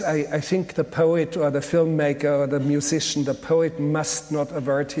I think the poet or the filmmaker or the musician, the poet must not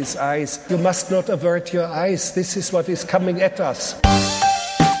avert his eyes. You must not avert your eyes. This is what is coming at us.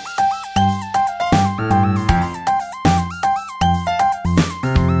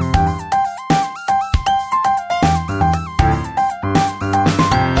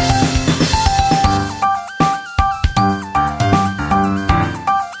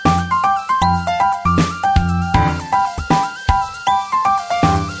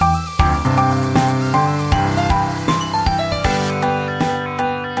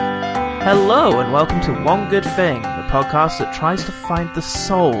 Hello and welcome to One Good Thing, the podcast that tries to find the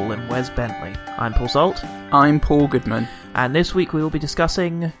soul in Wes Bentley. I'm Paul Salt. I'm Paul Goodman. And this week we will be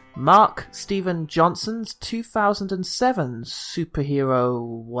discussing Mark Steven Johnson's 2007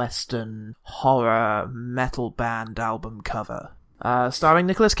 superhero western horror metal band album cover, starring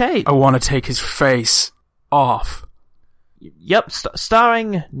Nicolas Cage. I want to take his face off. Yep,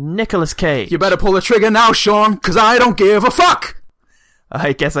 starring Nicolas Cage. You better pull the trigger now, Sean, because I don't give a fuck!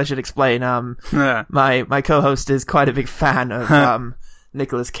 I guess I should explain, my co-host is quite a big fan of,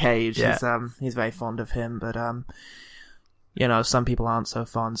 Nicolas Cage. Yeah. He's very fond of him, but, some people aren't so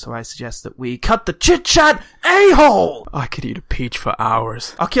fond, so I suggest that we cut the chit-chat a-hole! I could eat a peach for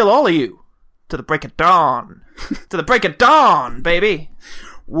hours. I'll kill all of you! To the break of dawn! To the break of dawn, baby!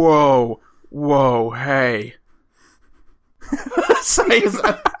 Whoa, hey.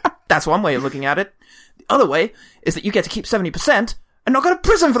 That's one way of looking at it. The other way is that you get to keep 70%, and not go to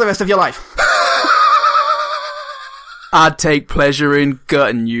prison for the rest of your life. I'd take pleasure in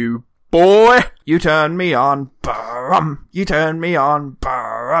gutting you, boy. You turn me on, brum. You turn me on,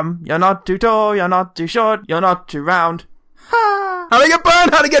 brum. You're not too tall, you're not too short, you're not too round. Ha! How'd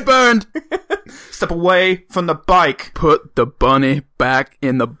I get burned? Step away from the bike. Put the bunny back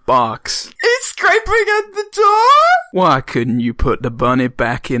in the box. It's scraping at the door? Why couldn't you put the bunny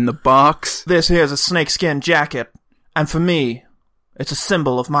back in the box? This here's a snakeskin jacket, and for me, it's a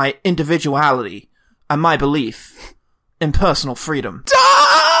symbol of my individuality and my belief in personal freedom.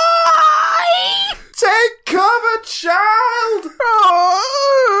 Die! Take cover, child! Oh,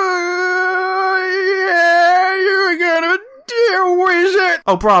 yeah, you're gonna deal with it!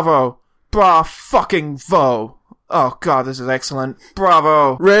 Oh, bravo. Bra-fucking-vo. Oh, God, this is excellent.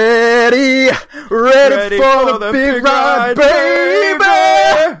 Bravo. Ready for the big ride,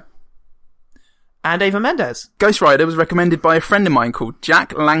 baby! And Ava Mendes. Ghost Rider was recommended by a friend of mine called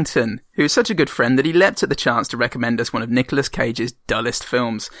Jack Langton, who is such a good friend that he leapt at the chance to recommend us one of Nicolas Cage's dullest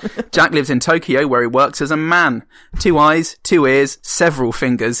films. Jack lives in Tokyo, where he works as a man. 2 eyes, 2 ears, several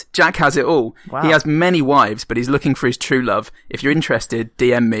fingers. Jack has it all. Wow. He has many wives, but he's looking for his true love. If you're interested,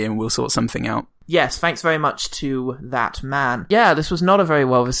 DM me and we'll sort something out. Yes, thanks very much to that man. Yeah, this was not a very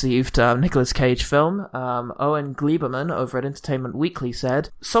well-received Nicolas Cage film. Owen Gleiberman over at Entertainment Weekly said,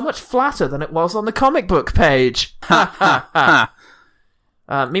 "So much flatter than it was on the comic book page." Ha ha ha.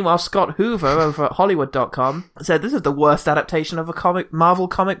 Meanwhile, Scott Hoover over at Hollywood.com said, "This is the worst adaptation of a Marvel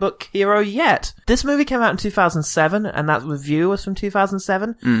comic book hero yet." This movie came out in 2007, and that review was from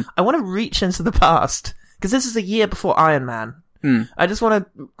 2007. I want to reach into the past, because this is a year before Iron Man. I just want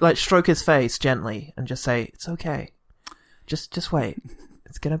to, stroke his face gently and just say, it's okay. Just wait.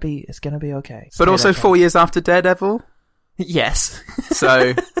 It's gonna be okay. But also okay. 4 years after Daredevil? Yes.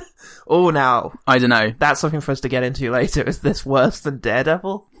 So... Oh, now. I don't know. That's something for us to get into later. Is this worse than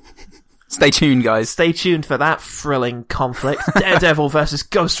Daredevil? Stay tuned, guys. Stay tuned for that thrilling conflict. Daredevil versus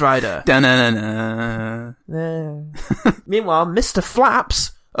Ghost Rider. Da-na-na-na. Meanwhile, Mr.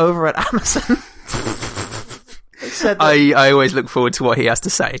 Flaps over at Amazon... I always look forward to what he has to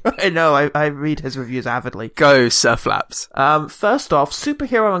say. I know, I read his reviews avidly. Go, Sir Flaps. First off,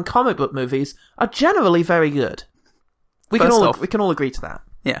 superhero and comic book movies are generally very good. We can all agree to that.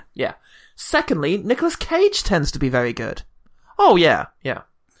 Yeah. Yeah. Secondly, Nicolas Cage tends to be very good. Oh, yeah.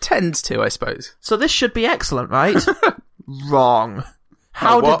 Tends to, I suppose. So this should be excellent, right? Wrong.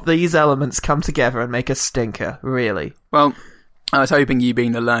 How did these elements come together and make a stinker, really? Well... I was hoping you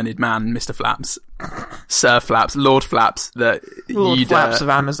being the learned man, Mr. Flaps, Sir Flaps, Lord Flaps, that Lord you'd Flaps of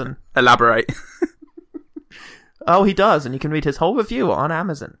Amazon. Elaborate. Oh, he does, and you can read his whole review on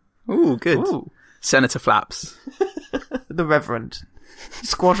Amazon. Ooh, good. Ooh. Senator Flaps. The Reverend.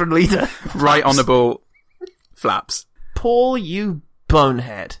 Squadron Leader. Right Honourable Flaps. Paul, you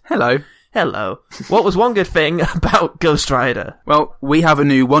bonehead. Hello. What was one good thing about Ghost Rider? Well, we have a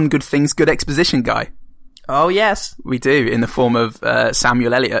new One Good Thing's Good Exposition guy. Oh, yes. We do, in the form of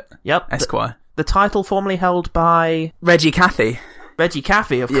Samuel Elliott, Esquire. The title formerly held by... Reggie Cathy. Reggie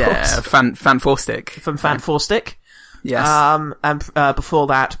Caffey, of course. Yeah, Fan Forstick. From Fan Forstick. Yes. And before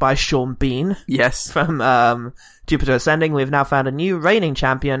that by Sean Bean. Yes. From Jupiter Ascending. We've now found a new reigning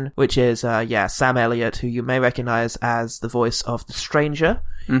champion, which is Sam Elliott, who you may recognize as the voice of the Stranger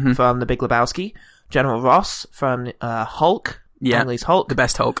from The Big Lebowski. General Ross from Hulk. Yeah. Ang Lee's Hulk. The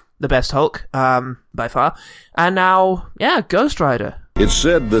best Hulk. The best Hulk, by far. And now, Ghost Rider. It's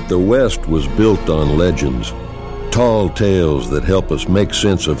said that the West was built on legends, tall tales that help us make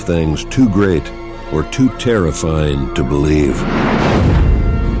sense of things too great or too terrifying to believe.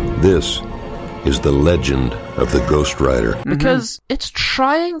 This is the legend of the Ghost Rider. Because it's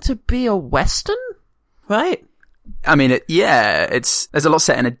trying to be a Western, right? I mean, there's a lot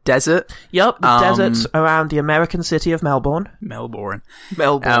set in a desert. Yep, the deserts around the American city of Melbourne.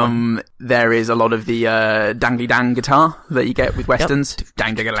 There is a lot of the dangly-dang guitar that you get with Westerns. Yep.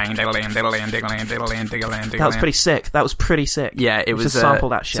 Dang-digga-lang, digga-lang, digga-lang, digga-lang, digga-lang, digga-lang, digga-lang. That was pretty sick. Yeah, it was... Just sample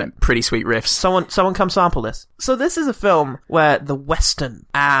that shit. Some pretty sweet riffs. Someone come sample this. So this is a film where the Western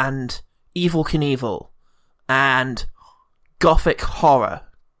and Evel Knievel and Gothic horror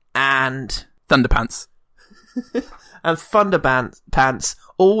and... Thunderpants. And Thunderpants,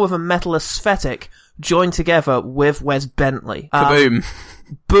 all with a metal aesthetic, joined together with Wes Bentley. Kaboom.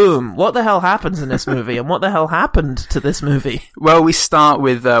 Boom. What the hell happens in this movie, and what the hell happened to this movie? Well, we start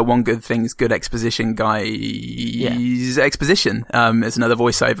with One Good Thing's Good Exposition Guy's exposition. It's another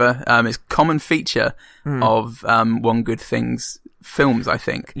voiceover. It's a common feature of One Good Thing's films, I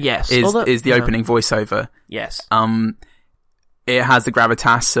think. Yes. Is the opening voiceover. Yes. It has the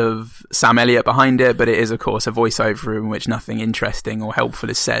gravitas of Sam Elliott behind it, but it is, of course, a voiceover in which nothing interesting or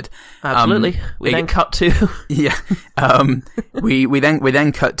helpful is said. Absolutely. We then cut to... Yeah. We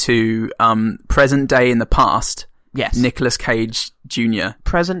then cut to present day in the past. Yes. Nicolas Cage Jr.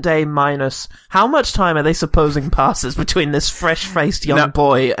 Present day minus... How much time are they supposing passes between this fresh-faced young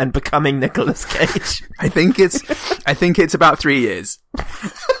boy and becoming Nicolas Cage? I think it's about 3 years.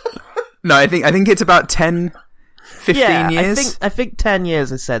 No, I think it's about 10... 15 years? I think 10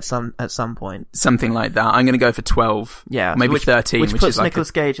 years is said at some point. Something like that. I'm going to go for 12. Yeah. Maybe 13. Which puts is like Nicolas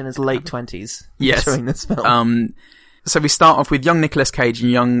Cage in his late 20s. Yes. During this film. So we start off with young Nicolas Cage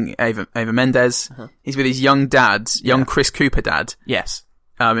and young Eva Mendes. He's with his young dad, Chris Cooper dad. Yes.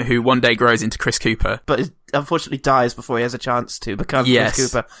 Who one day grows into Chris Cooper. But unfortunately dies before he has a chance to become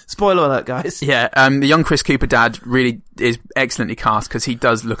Chris Cooper. Spoiler alert, guys. Yeah, the young Chris Cooper dad really is excellently cast because he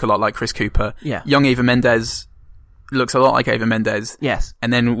does look a lot like Chris Cooper. Yeah. Young Eva Mendes looks a lot like Eva Mendes. Yes.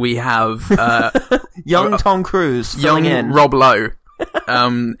 And then we have young Tom Cruise filling in. Rob Lowe,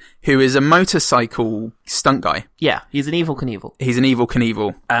 who is a motorcycle stunt guy. Yeah, he's an Evel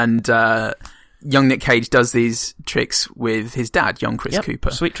Knievel. And young Nick Cage does these tricks with his dad, young Chris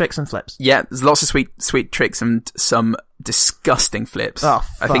Cooper. Sweet tricks and flips. Yeah, there's lots of sweet tricks and some disgusting flips. Oh,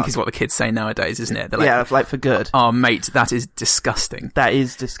 fuck. I think is what the kids say nowadays, isn't it? They're like, like for good. Oh, mate, that is disgusting. That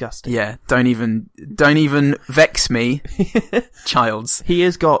is disgusting. Yeah, don't even vex me, childs. He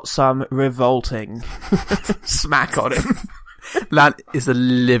has got some revolting smack on him. That is a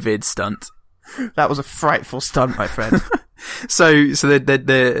livid stunt. That was a frightful stunt, my friend. So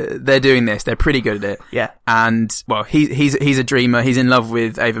they're doing this. They're pretty good at it. Yeah. And well, he's a dreamer. He's in love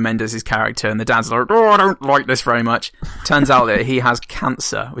with Eva Mendes' character, and the dad's like, "Oh, I don't like this very much." Turns out that he has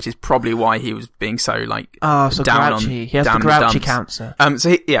cancer, which is probably why he was being so like down grouchy. He has the grouchy cancer.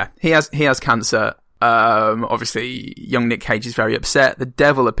 So he has cancer. Obviously, young Nick Cage is very upset. The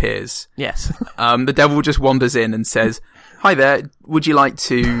devil appears. Yes. The devil just wanders in and says, "Hi there. Would you like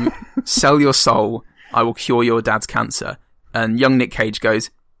to sell your soul? I will cure your dad's cancer." And young Nick Cage goes,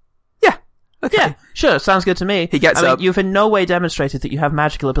 "Yeah, okay. Yeah, sure, sounds good to me." He gets up. You've in no way demonstrated that you have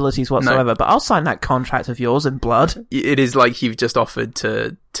magical abilities whatsoever, but I'll sign that contract of yours in blood. It is like you've just offered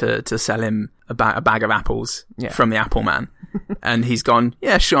to sell him a bag of apples from the Apple Man. And he's gone,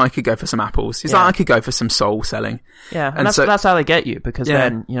 "Yeah, sure, I could go for some apples." He's like, "I could go for some soul selling." Yeah, and that's how they get you, because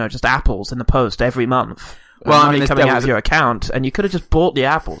then, just apples in the post every month. Well, money coming out of your account, and you could have just bought the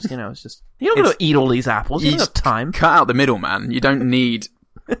apples. It's just you're not going to eat all these apples. You don't have time. Cut out the middleman. You don't need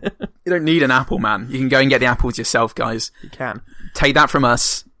an apple man. You can go and get the apples yourself, guys. You can take that from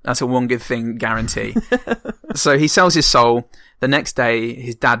us. That's a One Good Thing guarantee. So he sells his soul. The next day,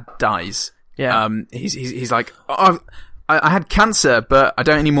 his dad dies. Yeah. He's like, "Oh, I had cancer, but I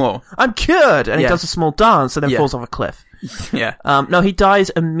don't anymore. I'm cured," and he does a small dance and then falls off a cliff. Yeah. No, he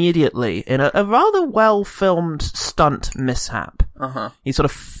dies immediately in a rather well-filmed stunt mishap. He sort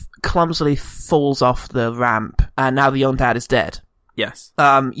of clumsily falls off the ramp, and now the young dad is dead. Yes.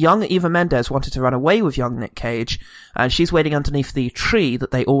 Young Eva Mendes wanted to run away with young Nick Cage, and she's waiting underneath the tree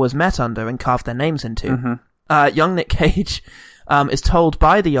that they always met under and carved their names into. Young Nick Cage is told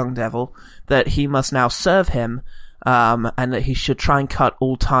by the young devil that he must now serve him and that he should try and cut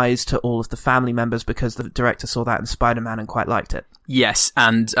all ties to all of the family members because the director saw that in Spider-Man and quite liked it. Yes,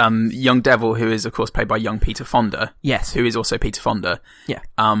 and young Devil, who is of course played by young Peter Fonda. Yes. Who is also Peter Fonda. Yeah.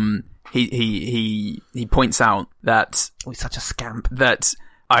 He points out that he's such a scamp. That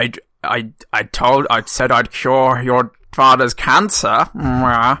I said I'd cure your father's cancer.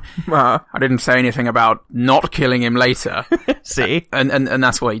 I didn't say anything about not killing him later. See? And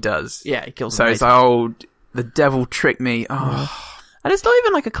that's what he does. Yeah, he kills him So later. it's like, oh, the devil tricked me. Oh. And it's not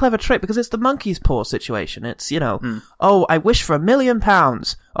even like a clever trick because it's the monkey's paw situation. It's, oh, I wish for £1 million.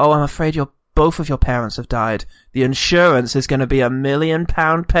 Oh, I'm afraid both of your parents have died. The insurance is going to be £1 million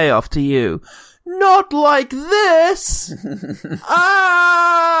payoff to you. Not like this!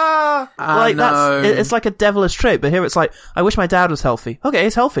 Like, no. it's like a devilish trick, but here it's like, I wish my dad was healthy. Okay,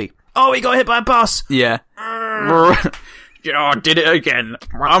 he's healthy. Oh, he got hit by a bus! Yeah. I did it again.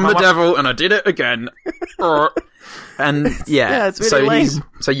 I'm the devil, and I did it again. And yeah, it's really lame.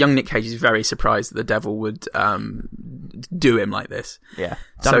 So young Nick Cage is very surprised that the devil would do him like this. Yeah,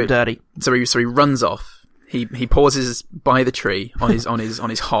 done him dirty. So he runs off. He pauses by the tree on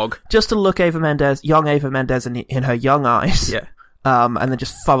his hog, just to look young Ava Mendes in her young eyes. Yeah. And then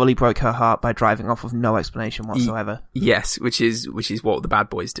just thoroughly broke her heart by driving off with no explanation whatsoever. Yes, which is what the bad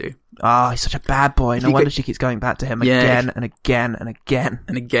boys do. Oh, he's such a bad boy. No wonder she keeps going back to him again and again and again.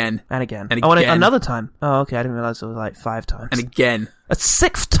 And again. And again. And Oh, and again. another time. Oh, okay, I didn't realize it was like 5 times. And again. A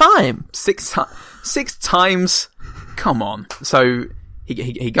 6th time! 6 times? Come on. So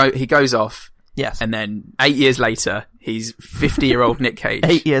he goes off. Yes. And then 8 years later, he's 50-year-old Nick Cage.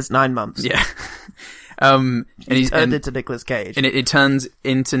 8 years, 9 months. Yeah. And he's turned into Nicolas Cage. And it turns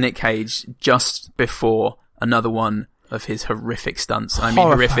into Nick Cage just before another one of his horrific stunts. I mean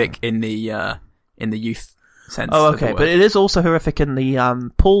horrific in the youth sense. Oh, okay. But it is also horrific in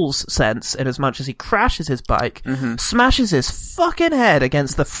the Paul's sense, in as much as he crashes his bike, smashes his fucking head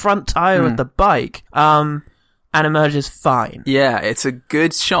against the front tire of the bike, and emerges fine. Yeah, it's a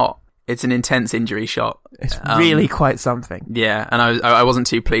good shot. It's an intense injury shot. It's really quite something. Yeah, and I wasn't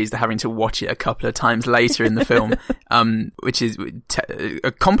too pleased having to watch it a couple of times later in the film, which is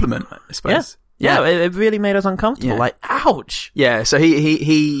a compliment, I suppose. Yeah, it really made us uncomfortable. Yeah. Like, ouch! Yeah, so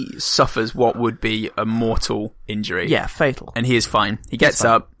he suffers what would be a mortal injury. Yeah, fatal. And he is fine. He gets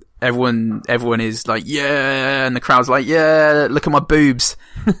up. Everyone is like, yeah, and the crowd's like, yeah, look at my boobs.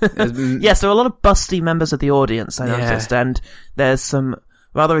 Yes, there are a lot of busty members of the audience, I noticed, and there's some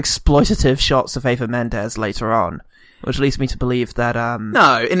rather exploitative shots of Ava Mendes later on, which leads me to believe that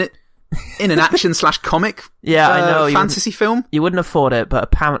no, in an action / comic I know fantasy film, you wouldn't afford it, but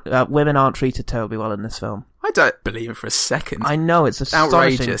apparently women aren't treated terribly well in this film. I don't believe it for a second. I know, it's astonishing.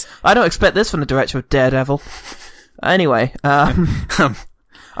 Outrageous. I don't expect this from the director of Daredevil. Anyway,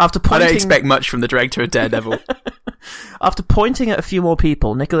 after pointing... I don't expect much from the director of Daredevil. After pointing at a few more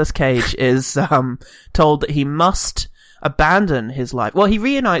people, Nicolas Cage is told that he must abandon his life. Well, he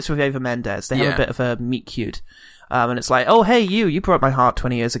reunites with Ava Mendes. They have a bit of a meet cute. And it's like, oh, hey, you broke my heart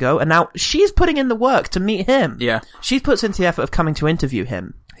 20 years ago. And now she's putting in the work to meet him. Yeah. She puts into the effort of coming to interview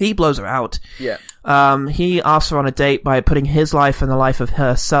him. He blows her out. Yeah. He asks her on a date by putting his life and the life of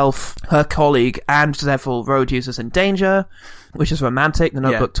herself, her colleague, and several road users in danger, which is romantic. The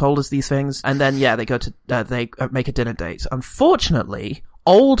Notebook told us these things. And then, they go to, they make a dinner date. Unfortunately,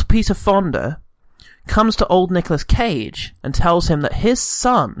 old Peter Fonda comes to old Nicolas Cage and tells him that his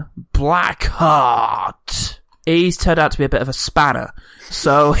son, Blackheart, he's turned out to be a bit of a spanner.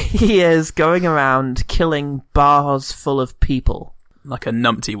 So he is going around killing bars full of people. Like a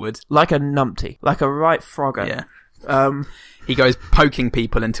numpty would. Like a numpty. Like a right frogger. Yeah. He goes poking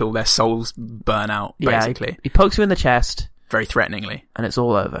people until their souls burn out, basically. Yeah, he pokes you in the chest. Very threateningly. And it's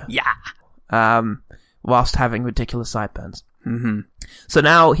all over. Yeah. Whilst having ridiculous sideburns. Mm-hmm. So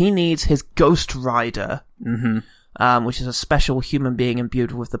now he needs his Ghost Rider, which is a special human being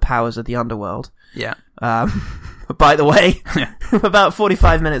imbued with the powers of the underworld. Yeah. By the way, about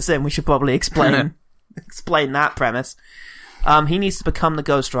 45 minutes in, we should probably explain that premise. He needs to become the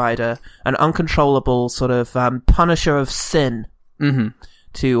Ghost Rider, an uncontrollable sort of punisher of sin,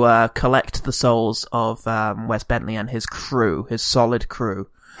 to collect the souls of Wes Bentley and his crew, his solid crew.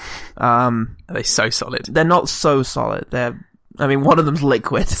 Are they so solid? They're not so solid. One of them's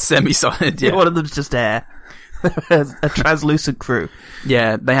liquid. Semi-solid, yeah. One of them's just air. A translucent crew.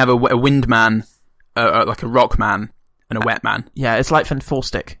 Yeah, they have a wind man, like a rock man, and a wet man. Yeah, it's like Van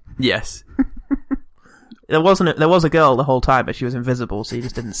Forstick. Yes. There was a girl the whole time, but she was invisible, so you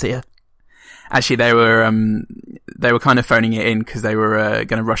just didn't see her. Actually, they were kind of phoning it in because they were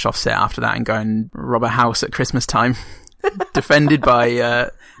going to rush off set after that and go and rob a house at Christmas time, defended by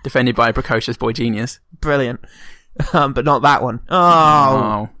a precocious boy genius. Brilliant. but not that one.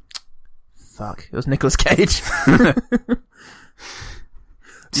 Oh. Fuck. It was Nicolas Cage.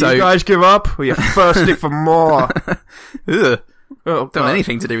 So you guys give up, or you're thirsty for more? Ugh. Oh, Don't want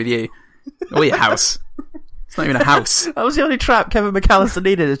anything to do with you. Or your house. It's not even a house. That was the only trap Kevin McAllister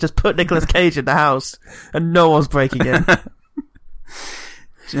needed, is just put Nicolas Cage in the house, and no one's breaking in.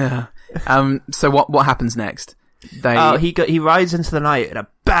 Yeah. So what happens next? He rides into the night in a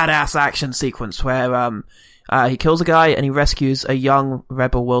badass action sequence where he kills a guy and he rescues a young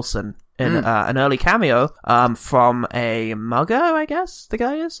Rebel Wilson in an early cameo from a mugger, I guess the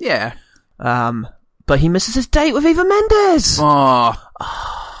guy is. Yeah. But he misses his date with Eva Mendes.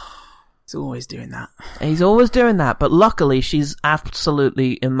 He's always doing that. He's always doing that, but luckily she's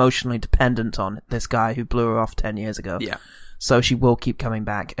absolutely emotionally dependent on this guy who blew her off 10 years ago. Yeah. So she will keep coming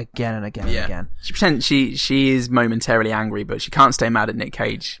back again and again and again. She pretends she is momentarily angry, but she can't stay mad at Nick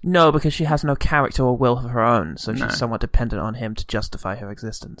Cage. No, because she has no character or will of her own, so she's somewhat dependent on him to justify her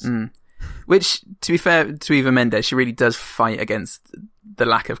existence. Which, to be fair to Eva Mendes, she really does fight against the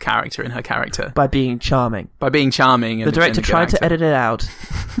lack of character in her character. By being charming. The director tried to edit it out.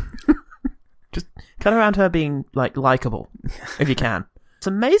 Just cut around her being, likable, if you can. It's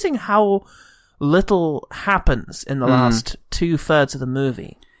amazing how little happens in the last 2/3 of the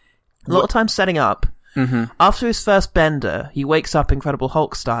movie. A lot of time setting up. After his first bender, he wakes up Incredible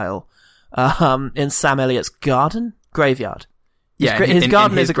Hulk style in Sam Elliott's graveyard. His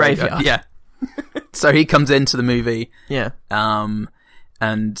garden is a graveyard. Yeah. So he comes into the movie. Yeah.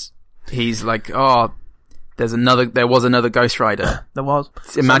 And he's like, "Oh, there was another Ghost Rider." There was.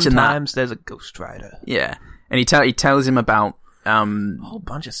 Imagine Sometimes there's a Ghost Rider. Yeah. And he tells him about a whole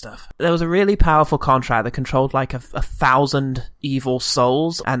bunch of stuff. There was a really powerful contract that controlled 1,000 evil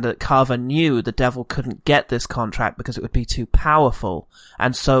souls, and that Carver knew the devil couldn't get this contract because it would be too powerful.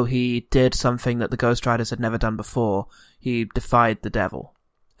 And so he did something that the Ghost Riders had never done before. He defied the devil.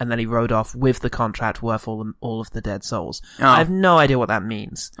 And then he rode off with the contract worth all of the dead souls. Oh. I have no idea what that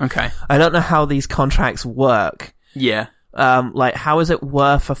means. Okay. I don't know how these contracts work. Yeah. How is it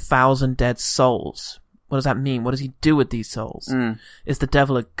worth 1,000 dead souls? What does that mean? What does he do with these souls? Is the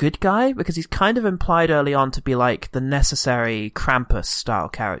devil a good guy? Because he's kind of implied early on to be the necessary Krampus-style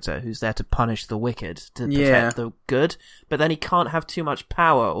character who's there to punish the wicked, to protect the good. But then he can't have too much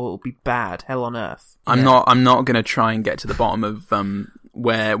power or it'll be bad. Hell on earth. I'm not going to try and get to the bottom of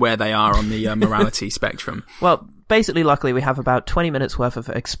where they are on the morality spectrum. Well, basically, luckily, we have about 20 minutes worth of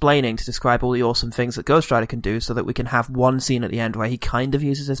explaining to describe all the awesome things that Ghost Rider can do so that we can have one scene at the end where he kind of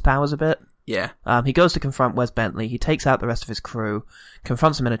uses his powers a bit. Yeah. He goes to confront Wes Bentley. He takes out the rest of his crew,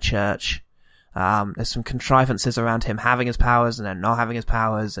 confronts him in a church. There's some contrivances around him having his powers and then not having his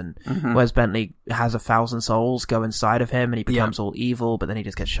powers, and Wes Bentley has 1,000 souls go inside of him and he becomes all evil, but then he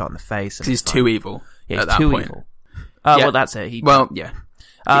just gets shot in the face. Because he's too evil. Yeah, he's at that too point. evil. Well, that's it. He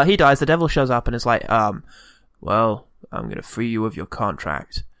dies. The devil shows up and is like, well, I'm going to free you of your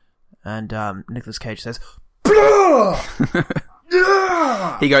contract. And Nicolas Cage says,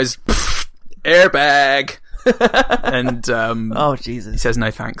 he goes, airbag. And oh Jesus! He says no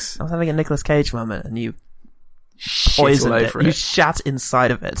thanks. I was having a Nicolas Cage moment, and you poisoned it. You shat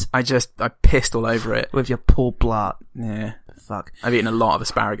inside of it. I pissed all over it with your poor blart. Yeah, fuck. I've eaten a lot of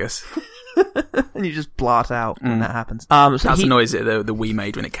asparagus. And you just blart out when that happens. So that's the noise that we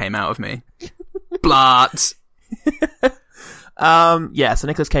made when it came out of me. Blart. So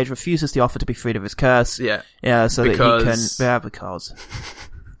Nicolas Cage refuses the offer to be freed of his curse. Yeah. Yeah, so that he can... Yeah,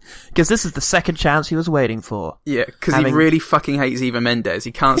 because this is the second chance he was waiting for. Yeah, because he really fucking hates Eva Mendes.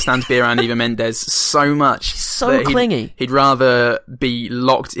 He can't stand to be around Eva Mendes so much. She's so clingy. He'd rather be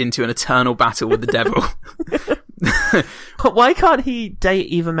locked into an eternal battle with the devil. But why can't he date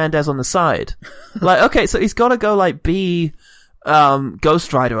Eva Mendes on the side? Okay, so he's got to go, be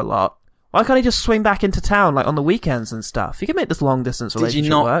Ghost Rider a lot. Why can't he just swing back into town, on the weekends and stuff? He can make this long-distance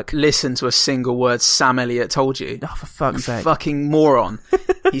relationship work. Did you not listen to a single word Sam Elliott told you? Oh, for fuck's sake. Fucking moron.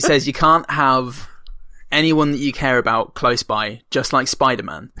 He says you can't have anyone that you care about close by, just like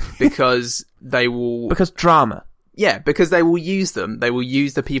Spider-Man, because they will... Because drama. Yeah, because they will use them. They will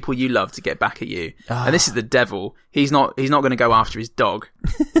use the people you love to get back at you. And this is the devil. He's not going to go after his dog.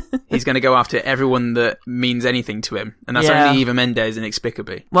 He's going to go after everyone that means anything to him. And that's only Eva Mendes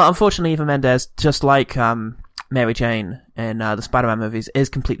inexplicably. Well, unfortunately, Eva Mendes, just like Mary Jane in the Spider-Man movies, is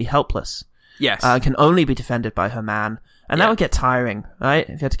completely helpless. Yes. Can only be defended by her man. And that would get tiring, right?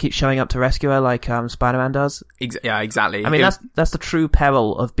 If you had to keep showing up to rescue her like Spider-Man does. Yeah, exactly. I mean, that's the true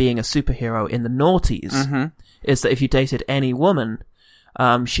peril of being a superhero in the noughties. Is that if you dated any woman,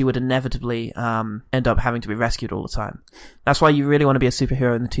 she would inevitably end up having to be rescued all the time. That's why you really want to be a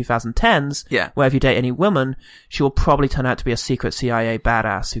superhero in the 2010s, where if you date any woman, she will probably turn out to be a secret CIA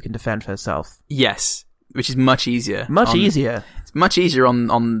badass who can defend herself. Yes, which is much easier. Easier. It's much easier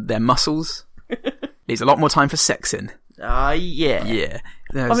on their muscles. Leaves a lot more time for sexing. Yeah. Yeah.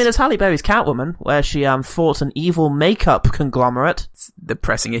 There's Halle Berry's Catwoman, where she fought an evil makeup conglomerate. The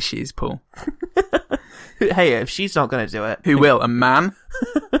pressing issues, Paul. Hey, if she's not going to do it... Who will? A man?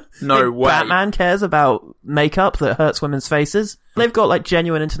 No way. Batman cares about makeup that hurts women's faces. They've got, like,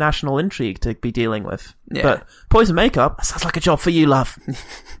 genuine international intrigue to be dealing with. Yeah. But poison makeup, that sounds like a job for you, love.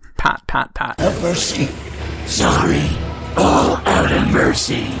 Pat. Have mercy. Sorry. All out of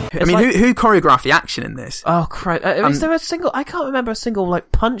mercy. I mean, who choreographed the action in this? Oh, Christ. Is there a single... I can't remember a single,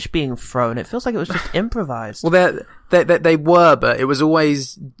 like, punch being thrown. It feels like it was just improvised. Well, they were, but it was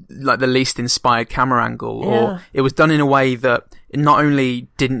always, like, the least inspired camera angle. Yeah. Or it was done in a way that it not only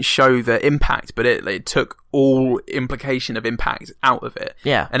didn't show the impact, but it took all implication of impact out of it.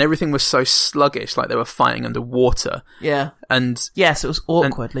 Yeah. And everything was so sluggish, like they were fighting underwater. Yeah. And yes, it was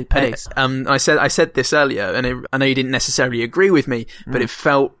awkwardly paced. I said this earlier, and I know you didn't necessarily agree with me, but it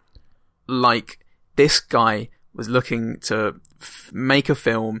felt like this guy was looking to make a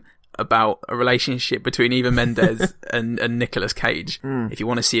film about a relationship between Eva Mendes and Nicolas Cage. If you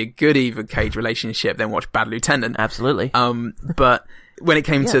want to see a good Eva Cage relationship, then watch Bad Lieutenant. Absolutely. But when it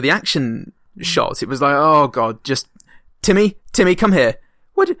came to the action shots, it was like, oh god, just Timmy, come here.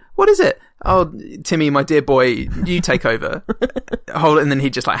 What is it? Oh, Timmy, my dear boy, you take over. Hold it, and then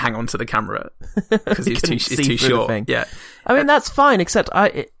he'd just like hang on to the camera because he's too short. Yeah, I mean that's fine, except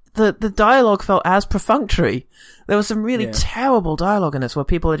the dialogue felt as perfunctory. There was some really terrible dialogue in this where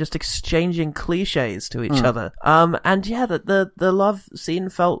people are just exchanging cliches to each other. And yeah, the love scene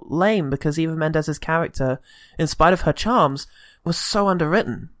felt lame because Eva Mendes' character, in spite of her charms, was so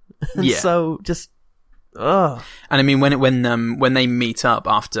underwritten. And so just, ugh. And I mean, when they meet up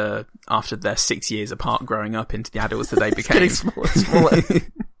after their 6 years apart growing up into the adults that they became. Getting smaller and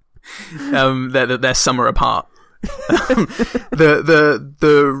smaller. Their summer apart.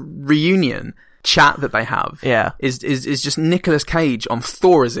 The reunion chat that they have is just Nicolas Cage on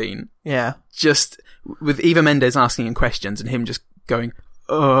Thorazine. Yeah. Just with Eva Mendes asking him questions and him just going,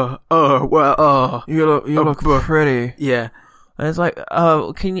 you look pretty. Yeah. And it's like,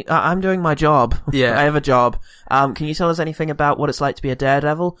 can you, I'm doing my job. Yeah. I have a job. Can you tell us anything about what it's like to be a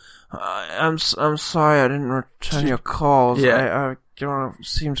daredevil? I'm sorry I didn't return your calls. Yeah. I don't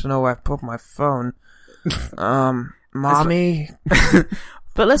seem to know where I put my phone. Mommy.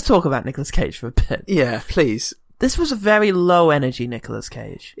 But let's talk about Nicolas Cage for a bit. Yeah, please. This was a very low energy Nicolas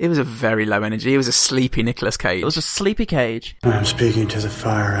Cage. It was a very low energy. It was a sleepy Nicolas Cage. It was a sleepy Cage. I'm speaking to the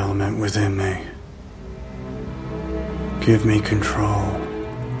fire element within me. Give me control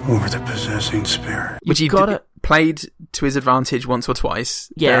over the possessing spirit. Which he played to his advantage once or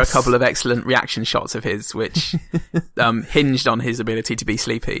twice. Yes. There are a couple of excellent reaction shots of his, which hinged on his ability to be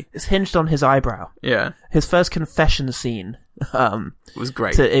sleepy. It's hinged on his eyebrow. Yeah. His first confession scene was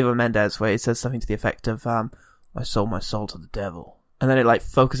great. To Eva Mendes, where he says something to the effect of, I sold my soul to the devil. And then it like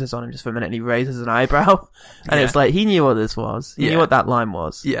focuses on him just for a minute and he raises an eyebrow. And it's like, he knew what this was. He knew what that line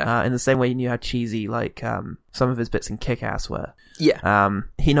was. Yeah. In the same way he knew how cheesy, like, some of his bits in Kick-Ass were. Yeah.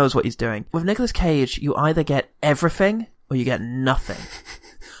 He knows what he's doing. With Nicolas Cage, you either get everything or you get nothing.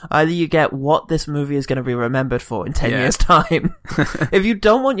 Either you get what this movie is going to be remembered for in 10 years' time. If you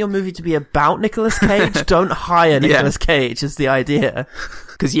don't want your movie to be about Nicolas Cage, don't hire Nicolas Cage is the idea.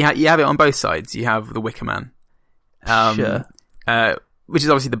 Because you have it on both sides. You have The Wicker Man. Sure. Which is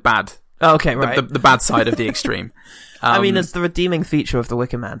obviously the bad. Okay, right. The bad side of the extreme. I mean, it's the redeeming feature of The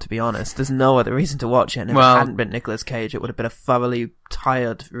Wicker Man, to be honest. There's no other reason to watch it. And if it hadn't been Nicolas Cage, it would have been a thoroughly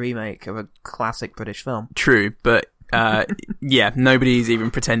tired remake of a classic British film. True, but nobody's even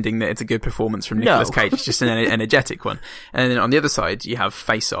pretending that it's a good performance from Nicolas Cage. It's just an energetic one. And then on the other side, you have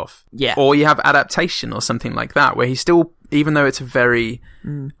Face Off. Yeah. Or you have Adaptation or something like that, where he's still, even though it's a very,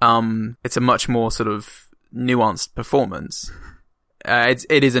 it's a much more sort of nuanced performance.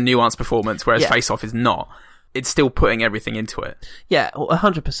 It is a nuanced performance, whereas Face Off is not. It's still putting everything into it. Yeah,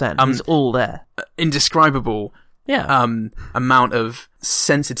 100%. It's all there. Indescribable. Yeah. Amount of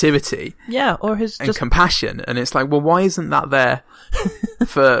sensitivity. Yeah, or and compassion. And it's like, well, why isn't that there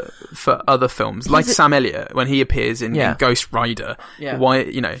for other films? Like Sam Elliott, when he appears in Ghost Rider. Yeah. Why,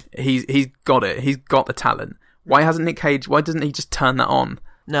 he's got it. He's got the talent. Why hasn't Nick Cage, why doesn't he just turn that on?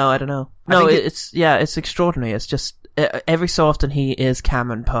 No, I don't know. No, it's extraordinary. It's just, every so often he is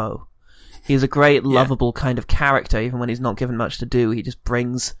Cameron Poe. He's a great, lovable kind of character, even when he's not given much to do. He just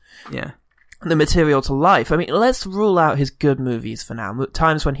brings the material to life. I mean, let's rule out his good movies for now.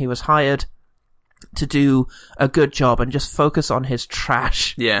 Times when he was hired to do a good job and just focus on his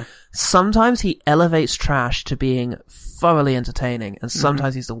trash. Yeah. Sometimes he elevates trash to being thoroughly entertaining, and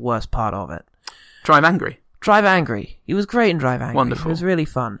sometimes he's the worst part of it. Drive Angry. Drive Angry. He was great in Drive Angry. Wonderful. It was really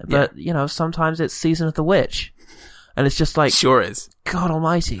fun. But, you know, sometimes it's Season of the Witch. And it's just like... Sure is. God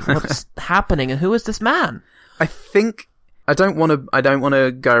almighty, what's happening, and who is this man? I think... I don't want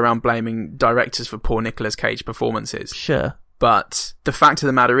to go around blaming directors for poor Nicolas Cage performances. Sure. But the fact of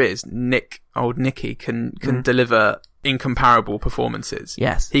the matter is, Nicky can deliver incomparable performances.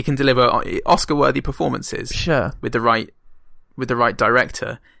 Yes. He can deliver Oscar-worthy performances. Sure. With the right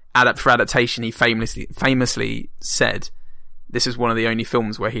director. For adaptation, he famously said, this is one of the only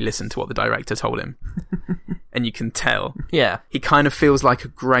films where he listened to what the director told him. And you can tell. Yeah. He kind of feels like a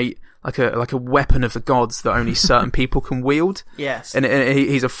great, like a weapon of the gods that only certain people can wield. Yes. And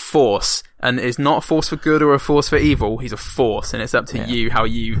he's a force, and it's not a force for good or a force for evil. He's a force, and it's up to you how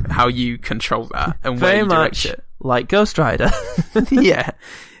you control that and very where you direct much it. Like Ghost Rider. Yeah.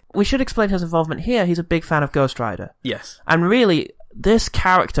 We should explain his involvement here. He's a big fan of Ghost Rider. Yes. And really, this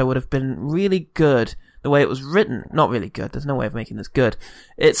character would have been really good the way it was written. Not really good. There's no way of making this good.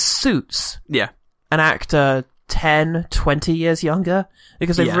 It suits an actor 10, 20 years younger,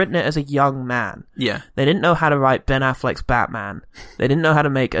 because they've written it as a young man. Yeah. They didn't know how to write Ben Affleck's Batman. They didn't know how to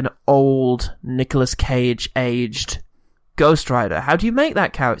make an old Nicolas Cage aged Ghost Rider. How do you make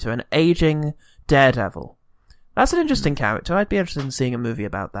that character an aging Daredevil? That's an interesting character. I'd be interested in seeing a movie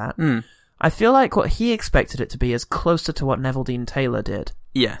about that. I feel like what he expected it to be is closer to what Neville Dean Taylor did.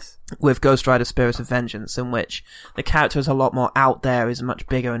 Yes. With Ghost Rider Spirits of Vengeance, in which the character is a lot more out there, he's much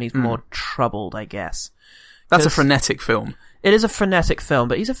bigger, and he's more troubled, I guess. That's a frenetic film. It is a frenetic film,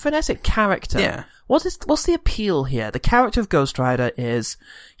 but he's a frenetic character. Yeah. What's the appeal here? The character of Ghost Rider is,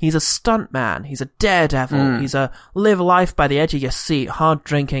 he's a stuntman, he's a daredevil, he's a live life by the edge of your seat, hard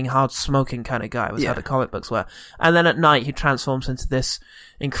drinking, hard smoking kind of guy, was how the comic books were. And then at night he transforms into this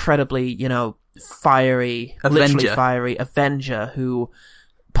incredibly, fiery, literally fiery Avenger who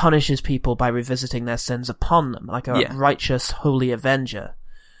punishes people by revisiting their sins upon them, like a righteous, holy Avenger.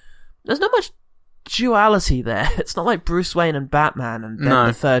 There's not much duality there. It's not like Bruce Wayne and Batman and then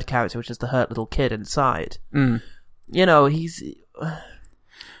the third character, which is the hurt little kid inside. He's...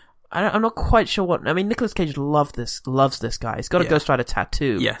 I'm not quite sure what... I mean, Nicolas Cage loves this guy. He's got a Ghost Rider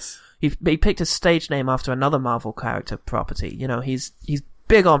tattoo. Yes. He picked his stage name after another Marvel character property. He's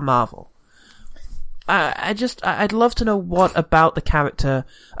big on Marvel. I'd love to know what about the character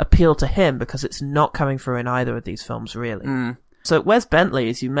appealed to him, because it's not coming through in either of these films, really. So Wes Bentley,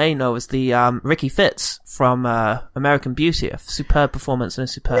 as you may know, is the Ricky Fitz from American Beauty, a superb performance in a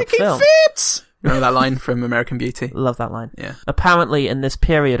superb film. Ricky Fitz! Remember that line from American Beauty? Love that line. Yeah. Apparently, in this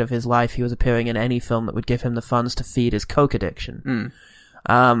period of his life, he was appearing in any film that would give him the funds to feed his coke addiction.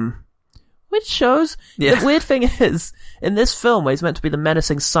 Which shows... The weird thing is, in this film, where he's meant to be the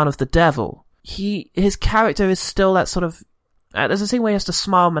menacing son of the devil, his character is still that sort of... there's a scene where he has to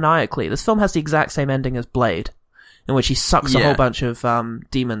smile maniacally. This film has the exact same ending as Blade, in which he sucks a whole bunch of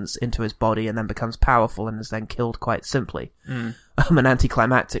demons into his body and then becomes powerful and is then killed quite simply and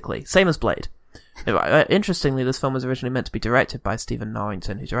anticlimactically. Same as Blade. Interestingly, this film was originally meant to be directed by Stephen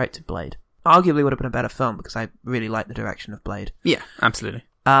Norrington, who directed Blade. Arguably would have been a better film, because I really like the direction of Blade. Yeah, absolutely.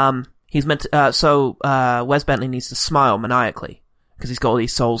 He's meant to, Wes Bentley needs to smile maniacally, because he's got all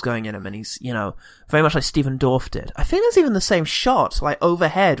these souls going in him, and he's, very much like Stephen Dorff did. I think there's even the same shot, like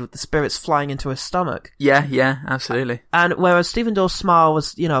overhead, with the spirits flying into his stomach. Yeah, absolutely. And whereas Stephen Dorff's smile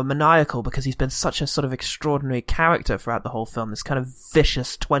was, maniacal, because he's been such a sort of extraordinary character throughout the whole film, this kind of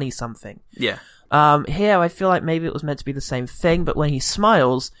vicious 20-something. Yeah. Here, I feel like maybe it was meant to be the same thing, but when he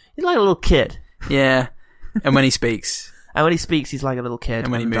smiles, he's like a little kid. Yeah. And when he speaks... he's like a little kid.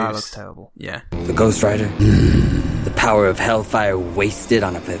 And when he moves... the dialogue's terrible. Yeah. The Ghost Rider? The power of hellfire wasted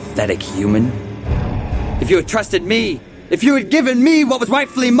on a pathetic human? If you had trusted me, if you had given me what was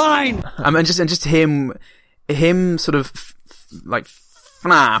rightfully mine! And just him sort of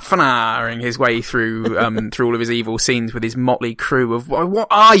fnaring his way through all of his evil scenes with his motley crew of what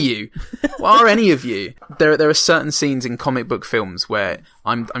are you? What are any of you? There are certain scenes in comic book films where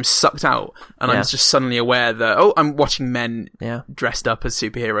I'm sucked out and I'm just suddenly aware that I'm watching men dressed up as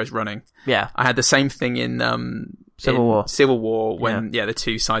superheroes running. Yeah. I had the same thing in Civil War when the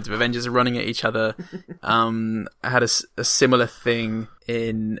two sides of Avengers are running at each other. I had a similar thing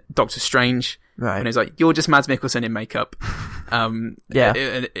in Doctor Strange. Right. And he's like, you're just Mads Mikkelsen in makeup. I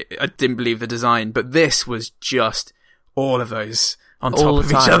didn't believe the design, but this was just all of those on top of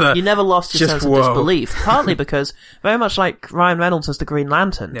each other. You never lost your sense of disbelief. Partly because, very much like Ryan Reynolds as the Green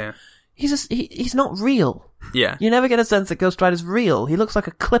Lantern, he's not real. Yeah. You never get a sense that Ghost Rider's real. He looks like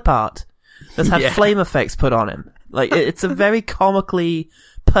a clip art that's had flame effects put on him. Like, it's a very comically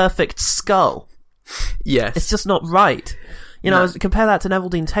perfect skull. Yes. It's just not right. Compare that to Neville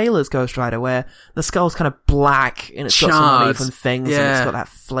Dean Taylor's Ghost Rider, where the skull's kind of black and it's got some uneven things and it's got that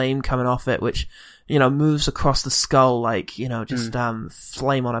flame coming off it, which, moves across the skull like,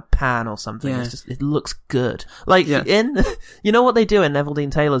 flame on a pan or something. Yeah. It looks good. Like, what they do in Neville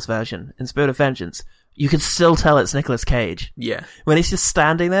Dean Taylor's version, in Spirit of Vengeance? You can still tell it's Nicolas Cage. Yeah. When he's just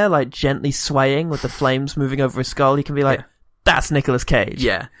standing there, like, gently swaying with the flames moving over his skull, you can be like, that's Nicolas Cage.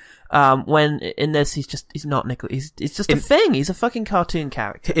 Yeah. When in this, he's not Nicolas. He's just a thing. He's a fucking cartoon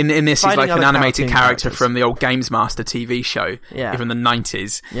character. In this, he's like an animated character characters. from the old Games Master TV show. Yeah. From the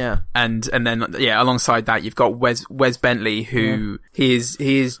 90s. Yeah. And then, alongside that, you've got Wes Bentley, who he is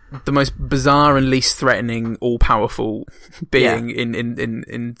the most bizarre and least threatening, all-powerful being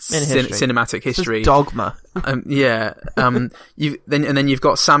in cinematic history. It's Dogma. You've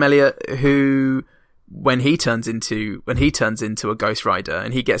got Sam Elliott, who, when he turns into a Ghost Rider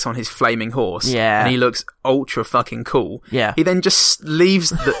and he gets on his flaming horse, and he looks ultra fucking cool. Yeah. He then just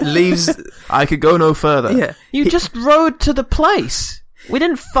leaves. I could go no further. Yeah. You just rode to the place. We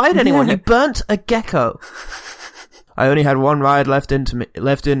didn't fight anyone. Yeah. You burnt a gecko. I only had one ride left in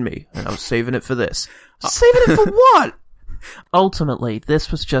me, and I was saving it for this. Saving it for what? Ultimately,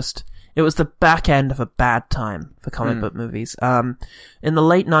 this was just... It was the back end of a bad time for comic book movies. In the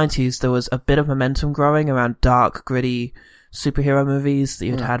late 90s, there was a bit of momentum growing around dark, gritty superhero movies.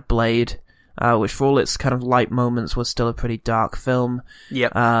 You'd had Blade, which for all its kind of light moments was still a pretty dark film.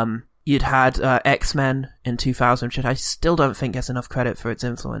 Yep. You'd had X-Men in 2000, which I still don't think gets enough credit for its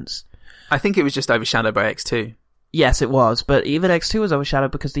influence. I think it was just overshadowed by X2. Yes, it was. But even X2 was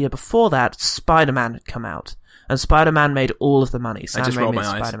overshadowed because the year before that, Spider-Man had come out. And Spider-Man made all of the money. Sam Raimi's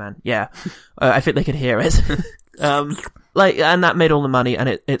Spider-Man. Yeah. I think they could hear it. And that made all the money, and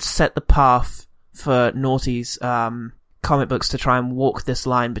it set the path for Naughty's comic books to try and walk this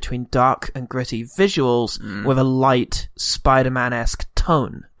line between dark and gritty visuals with a light Spider-Man-esque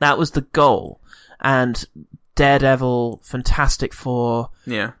tone. That was the goal. And Daredevil, Fantastic Four,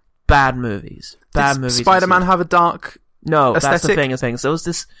 bad movies. Did Spider-Man have a dark... No, aesthetic? That's the thing of things. There was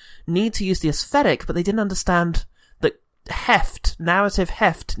this need to use the aesthetic, but they didn't understand that narrative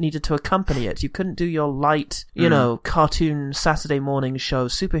heft needed to accompany it. You couldn't do your light, cartoon Saturday morning show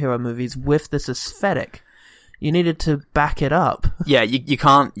superhero movies with this aesthetic. You needed to back it up. Yeah, you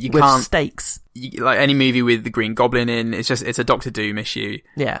can't... with stakes. Like any movie with the Green Goblin in, it's a Doctor Doom issue.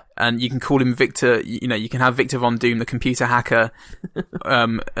 Yeah. And you can call him Victor, you can have Victor Von Doom, the computer hacker,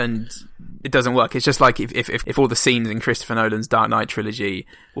 and it doesn't work. It's just like if all the scenes in Christopher Nolan's Dark Knight trilogy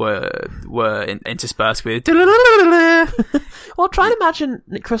were interspersed with... Well, try and imagine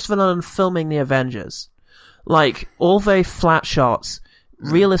Christopher Nolan filming the Avengers. Like, all very flat shots,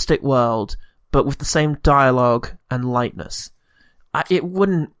 realistic world, but with the same dialogue and lightness. It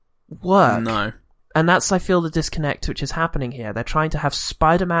wouldn't work. No. And that's, I feel, the disconnect which is happening here. They're trying to have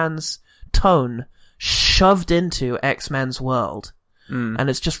Spider-Man's tone shoved into X-Men's world. And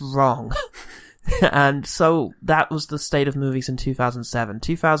it's just wrong. And so that was the state of movies in 2007.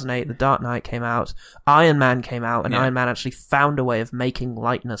 2008, The Dark Knight came out, Iron Man came out, and Iron Man actually found a way of making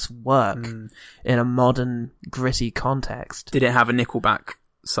lightness work in a modern, gritty context. Did it have a Nickelback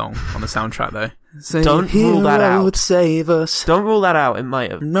song on the soundtrack, though? Don't rule that out. Would save us. Don't rule that out, it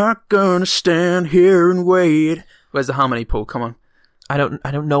might have. Not gonna stand here and wait. Where's the harmony, Paul? Come on. I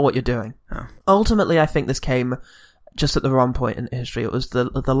don't know what you're doing. Oh. Ultimately, I think this came just at the wrong point in history. It was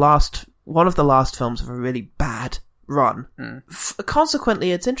one of the last films of a really bad run.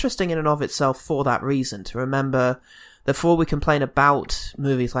 Consequently, it's interesting in and of itself for that reason, to remember that before we complain about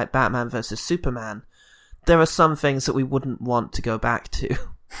movies like Batman vs. Superman, there are some things that we wouldn't want to go back to.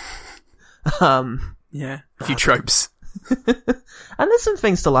 A few tropes. And there's some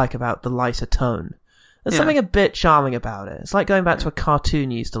things to like about the lighter tone. There's something a bit charming about it. It's like going back to a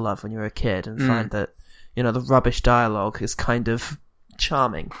cartoon you used to love when you were a kid and find that, the rubbish dialogue is kind of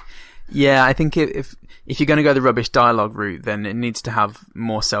charming. Yeah, I think if you're going to go the rubbish dialogue route, then it needs to have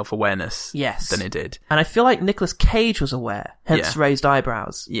more self-awareness than it did. And I feel like Nicolas Cage was aware, hence raised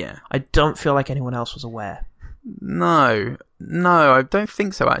eyebrows. Yeah. I don't feel like anyone else was aware. No, I don't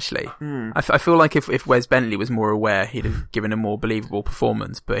think so, actually. I feel like if Wes Bentley was more aware, he'd have given a more believable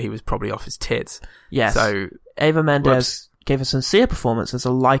performance, but he was probably off his tits. Yes. So Ava Mendes gave a sincere performance as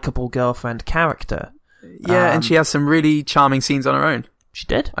a likable girlfriend character. Yeah, and she has some really charming scenes on her own. She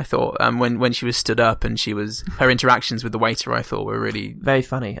did. I thought when she was stood up and her interactions with the waiter, I thought were really very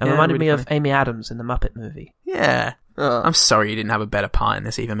funny. And reminded me of Amy Adams in the Muppet movie. Yeah. I'm sorry you didn't have a better part in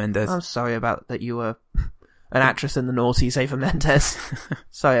this, Eva Mendes. I'm sorry about that you were an actress in the noughties, Eva Mendes.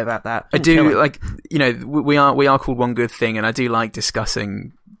 Sorry about that. I do, like, you know, we are called One Good Thing, and I do like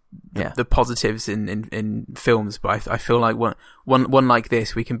discussing the positives in films, but I feel like one like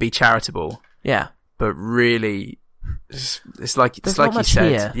this, we can be charitable. Yeah. But really, it's like There's like not you said.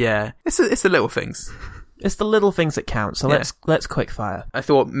 here. Yeah. It's the little things. It's the little things that count, so let's quick fire. I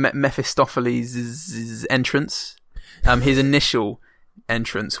thought Mephistopheles' entrance, his initial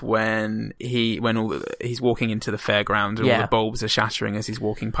entrance when he's walking into the fairground and all the bulbs are shattering as he's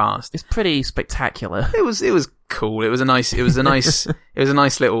walking past. It's pretty spectacular. It was cool. It was a nice little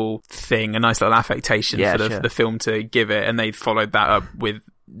thing, a nice little affectation for the film to give it, and they followed that up with,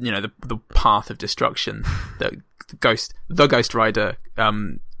 you know, the path of destruction that the Ghost Rider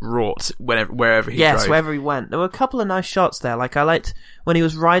wrought wherever he drove. Yes, wherever he went. There were a couple of nice shots there. Like, I liked when he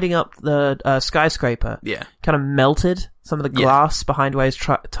was riding up the skyscraper. Yeah. Kind of melted some of the glass behind where his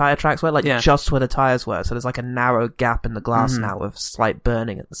tire tracks were, just where the tires were. So there's like a narrow gap in the glass now with slight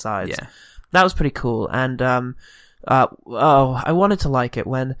burning at the sides. Yeah. That was pretty cool. And I wanted to like it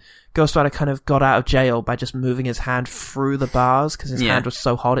when Ghost Rider kind of got out of jail by just moving his hand through the bars because his hand was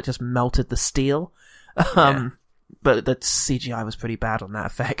so hot it just melted the steel. But the CGI was pretty bad on that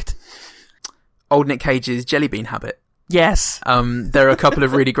effect. Old Nick Cage's jelly bean habit. Yes. There are a couple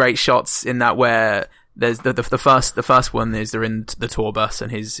of really great shots in that where there's the first one is they're in the tour bus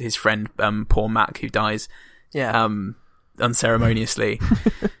and his friend poor Mac, who dies unceremoniously.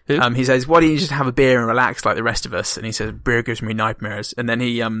 He says, "Why don't you just have a beer and relax like the rest of us?" And he says, "Beer gives me nightmares." And then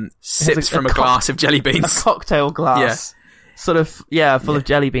he sips from a glass of jelly beans, a cocktail glass. Yeah. Sort of, full of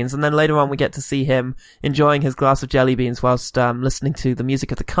jelly beans. And then later on we get to see him enjoying his glass of jelly beans whilst listening to the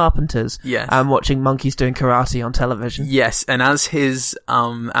music of the Carpenters. Yes. And watching monkeys doing karate on television. Yes, and as his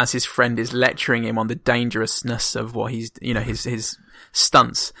friend is lecturing him on the dangerousness of what he's, you know, his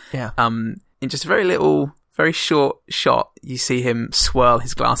stunts. Yeah. In just a very short shot, you see him swirl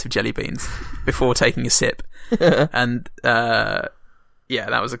his glass of jelly beans before taking a sip. And that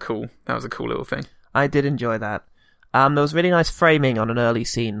was a cool little thing. I did enjoy that. There was really nice framing on an early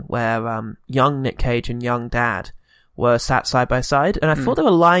scene where young Nick Cage and young Dad were sat side by side, and I thought they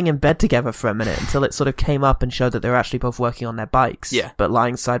were lying in bed together for a minute until it sort of came up and showed that they were actually both working on their bikes, but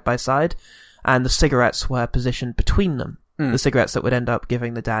lying side by side, and the cigarettes were positioned between them, the cigarettes that would end up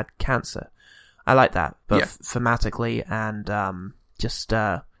giving the dad cancer. I like that, both thematically and just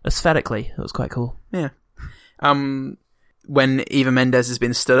aesthetically, it was quite cool. Yeah. When Eva Mendes has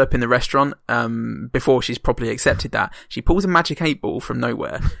been stood up in the restaurant, before she's properly accepted that, she pulls a magic 8-ball from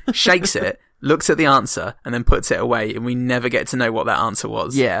nowhere, shakes it, looks at the answer, and then puts it away, and we never get to know what that answer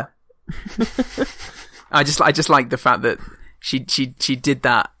was. Yeah. I just like the fact that she did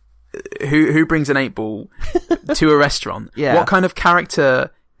that. Who brings an 8-ball to a restaurant? Yeah. What kind of character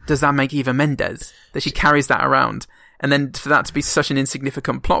does that make Eva Mendes, that she carries that around? And then for that to be such an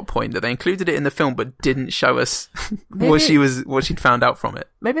insignificant plot point that they included it in the film but didn't show us what she'd found out from it.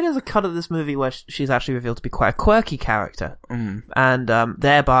 Maybe there's a cut of this movie where she's actually revealed to be quite a quirky character, and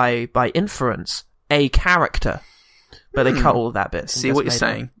thereby, by inference, a character. But they cut all of that bit. See what you're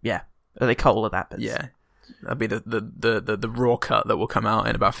saying? Yeah, they cut all of that bit. Yeah, that'll be the raw cut that will come out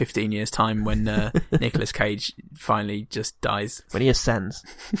in about 15 years' time when Nicolas Cage finally just dies, when he ascends.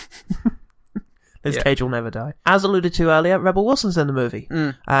 Liz Cage will never die. As alluded to earlier, Rebel Wilson's in the movie,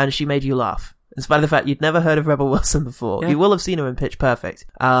 and she made you laugh. In spite of the fact you'd never heard of Rebel Wilson before, you will have seen her in Pitch Perfect.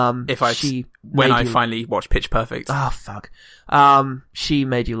 When I finally watched Pitch Perfect. Oh, fuck. She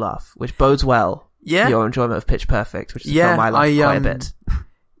made you laugh, which bodes well for your enjoyment of Pitch Perfect, which is a film I liked quite a bit.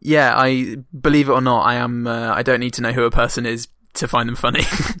 Yeah, I believe it or not, I am. I don't need to know who a person is to find them funny.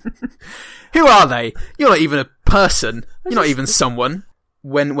 Who are they? You're not even a person. You're not even someone.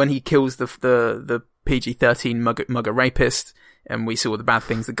 When he kills the PG-13 mugger rapist, and we saw the bad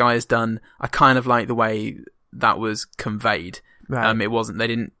things the guy has done, I kind of like the way that was conveyed. Right. It wasn't, they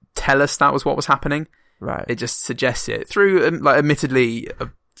didn't tell us that was what was happening. Right. It just suggests it through, admittedly, a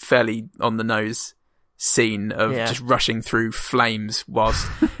fairly on the nose scene of just rushing through flames whilst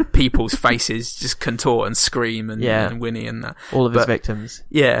people's faces just contort and scream and whinny and that. All of his victims.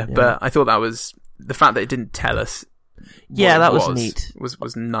 Yeah, but I thought that was, the fact that it didn't tell us. Yeah, that was neat.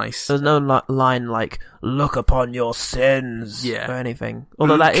 Was nice. There's no line like "look upon your sins" or anything.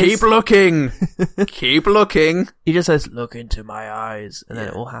 Although that keep looking, keep looking. He just says, "Look into my eyes," and then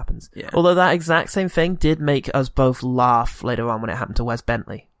it all happens. Yeah. Although that exact same thing did make us both laugh later on when it happened to Wes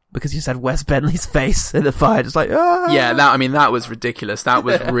Bentley, because you said Wes Bentley's face in the fire, just like yeah. That was ridiculous. That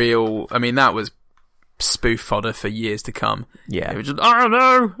was real. I mean, that was spoof fodder for years to come. Yeah. It was just, oh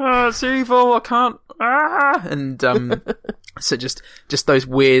no, it's evil. I and so just those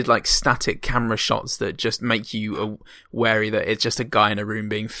weird like static camera shots that just make you wary that it's just a guy in a room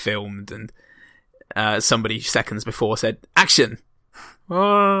being filmed, and somebody seconds before said action.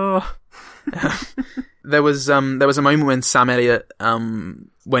 Oh. There was a moment when Sam Elliott, when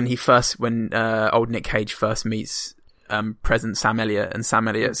old Nick Cage first meets present Sam Elliott, and Sam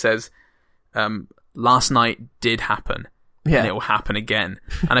Elliott says, last night did happen, and it will happen again.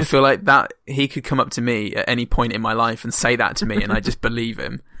 And I feel like that he could come up to me at any point in my life and say that to me, and I just believe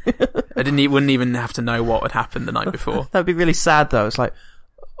him. Wouldn't even have to know what had happened the night before. That'd be really sad though. It's like,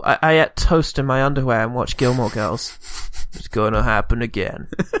 I ate toast in my underwear and watched Gilmore Girls. It's gonna happen again.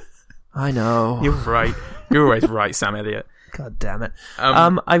 I know. You're right. You're always right, Sam Elliott. God damn it.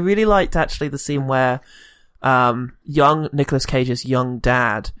 I really liked actually the scene where young Nicolas Cage's young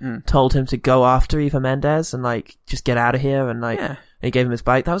dad told him to go after Eva Mendes and like just get out of here, and like he gave him his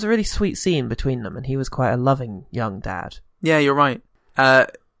bike. That was a really sweet scene between them, and he was quite a loving young dad. Yeah, you're right.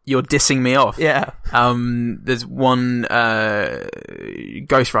 You're dissing me off. Yeah. There's one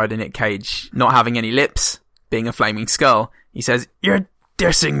Ghost Rider Nick Cage not having any lips, being a flaming skull. He says, "You're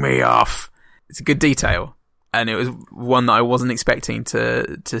dissing me off." It's a good detail, and it was one that I wasn't expecting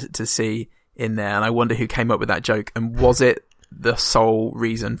to see in there, and I wonder who came up with that joke, and was it the sole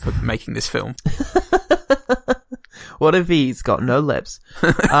reason for making this film? What if he's got no lips?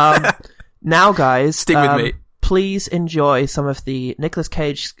 Now guys, stick with me. Please enjoy some of the Nicolas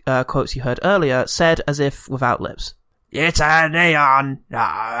Cage quotes you heard earlier, said as if without lips. It's a neon,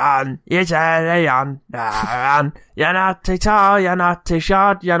 it's a neon, you're not too tall, you're not too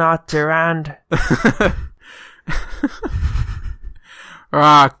short, you're not too round.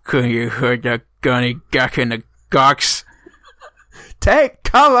 Can you heard the gunny gack in the gocks? Take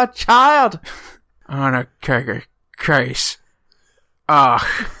cover, child! On a case. Oh,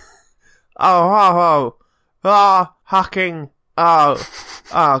 hacking.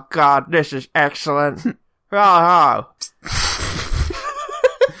 Oh, God, this is excellent. Oh.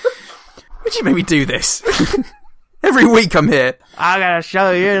 Would you make me do this? Every week I'm here. I'm gonna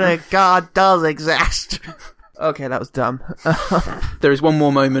show you that God does exist. Okay, that was dumb. There is one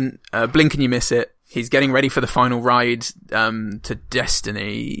more moment, blink and you miss it. He's getting ready for the final ride to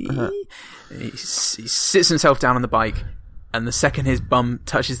Destiny. He sits himself down on the bike, and the second his bum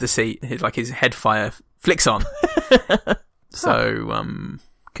touches the seat, his head fire flicks on. So,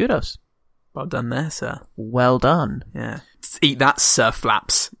 kudos. Well done there, sir. Well done. Yeah. Eat that, Sir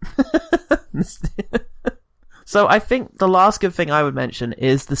Flaps. So I think the last good thing I would mention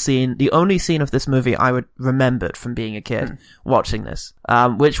is the only scene of this movie I would remembered from being a kid watching this,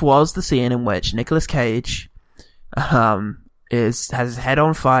 which was the scene in which Nicolas Cage has his head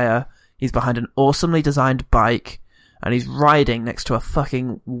on fire. He's behind an awesomely designed bike, and he's riding next to a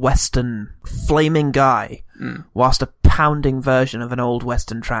fucking Western flaming guy, whilst a pounding version of an old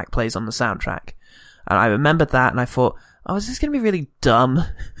Western track plays on the soundtrack. And I remembered that, and I thought, oh, is this going to be really dumb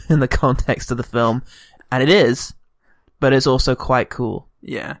in the context of the film? And it is, but it's also quite cool.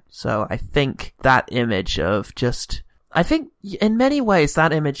 Yeah. So I think that image of I think in many ways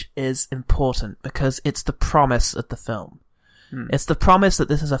that image is important because it's the promise of the film. It's the promise that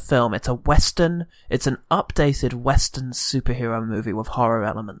this is a film. It's a Western, it's an updated Western superhero movie with horror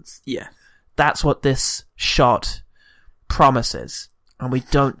elements. Yeah. That's what this shot promises, and we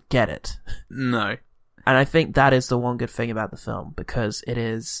don't get it. No. And I think that is the one good thing about the film, because it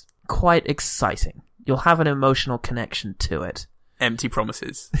is quite exciting. You'll have an emotional connection to it. Empty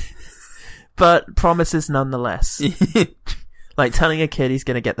promises. But promises nonetheless. Like telling a kid he's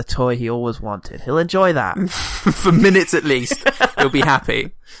going to get the toy he always wanted. He'll enjoy that. For minutes at least. He'll be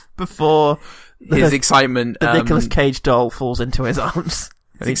happy. Before his excitement... The Nicolas Cage doll falls into his arms.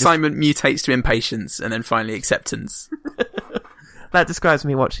 His excitement mutates to impatience and then finally acceptance. That describes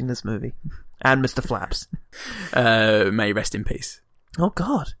me watching this movie. And Mr. Flaps. May rest in peace. Oh,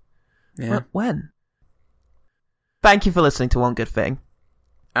 God. Yeah. When? Thank you for listening to One Good Thing.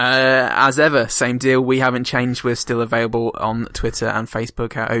 As ever, same deal. We haven't changed. We're still available on Twitter and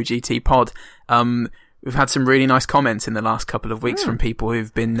Facebook at OGT Pod. We've had some really nice comments in the last couple of weeks from people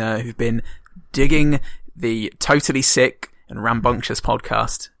who've been digging the Totally Sick and Rambunctious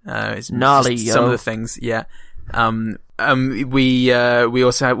podcast. It's gnarly, some of the things, yeah. We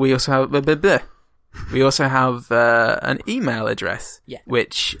also have an email address,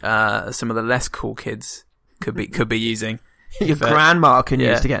 which some of the less cool kids could be using. Your grandma can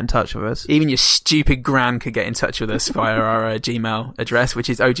use to get in touch with us. Even your stupid gran could get in touch with us via our Gmail address, which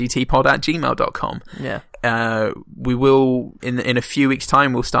is ogtpod@gmail.com. Yeah. we will in a few weeks'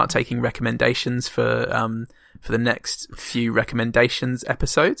 time we'll start taking recommendations for the next few recommendations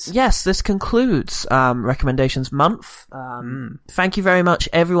episodes. Yes, this concludes recommendations month. Thank you very much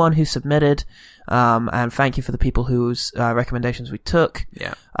everyone who submitted, and thank you for the people whose recommendations we took.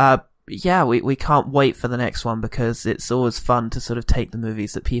 Yeah. We can't wait for the next one, because it's always fun to sort of take the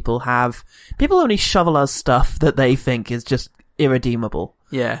movies that people only shovel us stuff that they think is just irredeemable.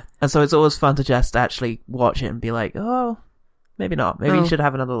 Yeah. And so it's always fun to just actually watch it and be like, oh, maybe not. Maybe you should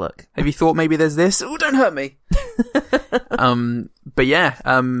have another look. Have you thought maybe there's this? Oh, don't hurt me. But yeah,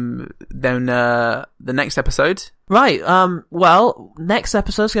 then the next episode. Right, well, next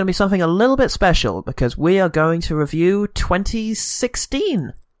episode is going to be something a little bit special, because we are going to review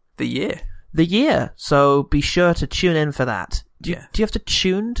 2016. The year. So be sure to tune in for that. Do you have to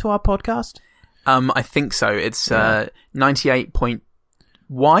tune to our podcast? I think so. It's 98 point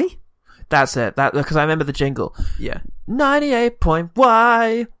Y. That's it. Because I remember the jingle. Yeah. 98 point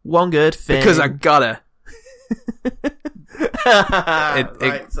Y. One good thing. Because I gotta.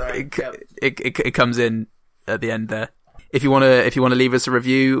 It comes in at the end there. If you want to leave us a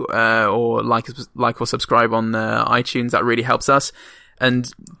review or like or subscribe on iTunes, that really helps us.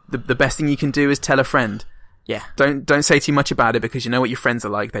 And the best thing you can do is tell a friend. Yeah. Don't say too much about it, because you know what your friends are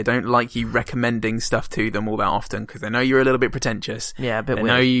like. They don't like you recommending stuff to them all that often, because they know you're a little bit pretentious. Yeah, a bit They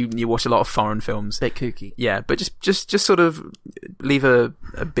weird. know you watch a lot of foreign films. Bit kooky. Yeah, but just sort of leave a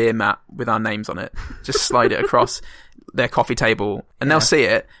beer mat with our names on it. Just slide it across their coffee table, and they'll see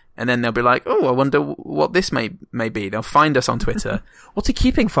it, and then they'll be like, oh, I wonder what this may be. They'll find us on Twitter. What's he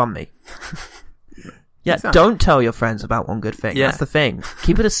keeping from me? Yeah, Exactly. Don't tell your friends about One Good Thing. Yeah. That's the thing.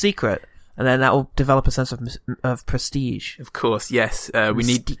 Keep it a secret, and then that will develop a sense of prestige. Of course, yes. We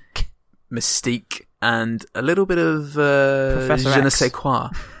need mystique and a little bit of Professor je ne X. sais quoi.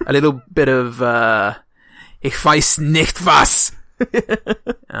 A little bit of ich weiß nicht was.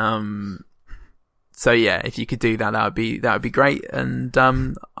 So yeah, if you could do that, that would be great, and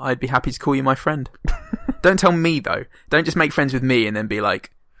I'd be happy to call you my friend. Don't tell me though. Don't just make friends with me and then be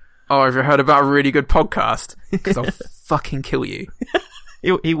like, oh, have you heard about a really good podcast? Because I'll fucking kill you.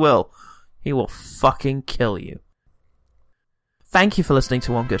 He will. He will fucking kill you. Thank you for listening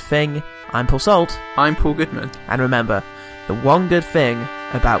to One Good Thing. I'm Paul Salt. I'm Paul Goodman. And remember, the one good thing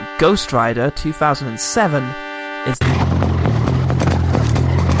about Ghost Rider 2007 is...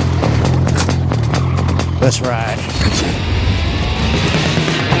 Let's ride.